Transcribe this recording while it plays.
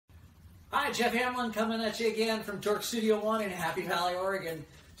Hi, Jeff Hamlin coming at you again from Tork Studio 1 in Happy Valley, Oregon.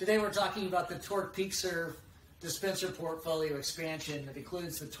 Today we're talking about the Tork PeakServe dispenser portfolio expansion that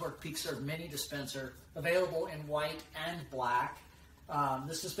includes the Tork PeakServe Mini Dispenser, available in white and black.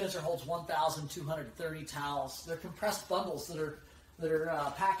 This dispenser holds 1,230 towels. They're compressed bundles that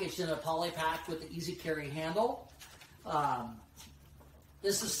are packaged in a poly pack with an easy carry handle.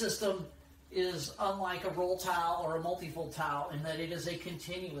 This system is unlike a roll towel or a multi-fold towel in that it is a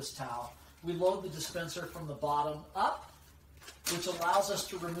continuous towel. We load the dispenser from the bottom up, which allows us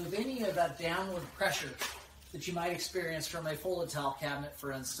to remove any of that downward pressure that you might experience from a folded towel cabinet,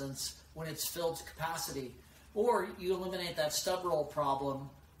 for instance, when it's filled to capacity. Or you eliminate that stub roll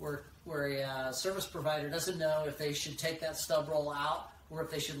problem where a service provider doesn't know if they should take that stub roll out or if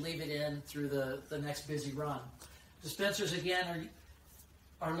they should leave it in through the next busy run. Dispensers, again,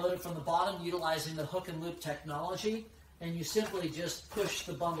 are loaded from the bottom utilizing the hook and loop technology, and you simply just push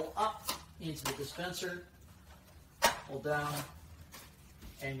the bundle up into the dispenser, hold down,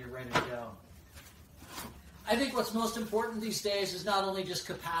 and you're ready to go. I think what's most important these days is not only just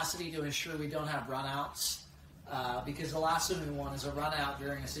capacity to ensure we don't have runouts, because the last thing we want is a run out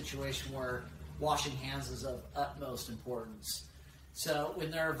during a situation where washing hands is of utmost importance. So when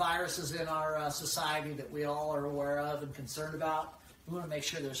there are viruses in our society that we all are aware of and concerned about, we want to make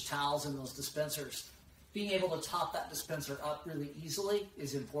sure there's towels in those dispensers. Being able to top that dispenser up really easily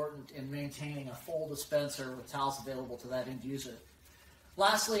is important in maintaining a full dispenser with towels available to that end user.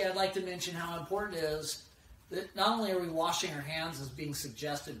 Lastly, I'd like to mention how important it is that not only are we washing our hands as being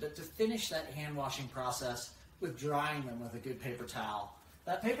suggested, but to finish that hand washing process with drying them with a good paper towel.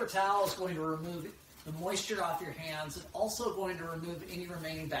 That paper towel is going to remove the moisture off your hands and also going to remove any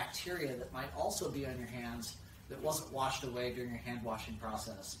remaining bacteria that might also be on your hands that wasn't washed away during your hand washing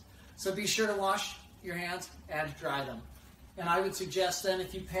process. So be sure to wash your hands and dry them. And I would suggest then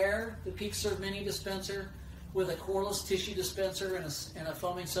if you pair the PeakServe Mini Dispenser with a coreless tissue dispenser and a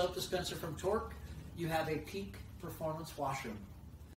foaming soap dispenser from Tork, you have a peak performance washroom.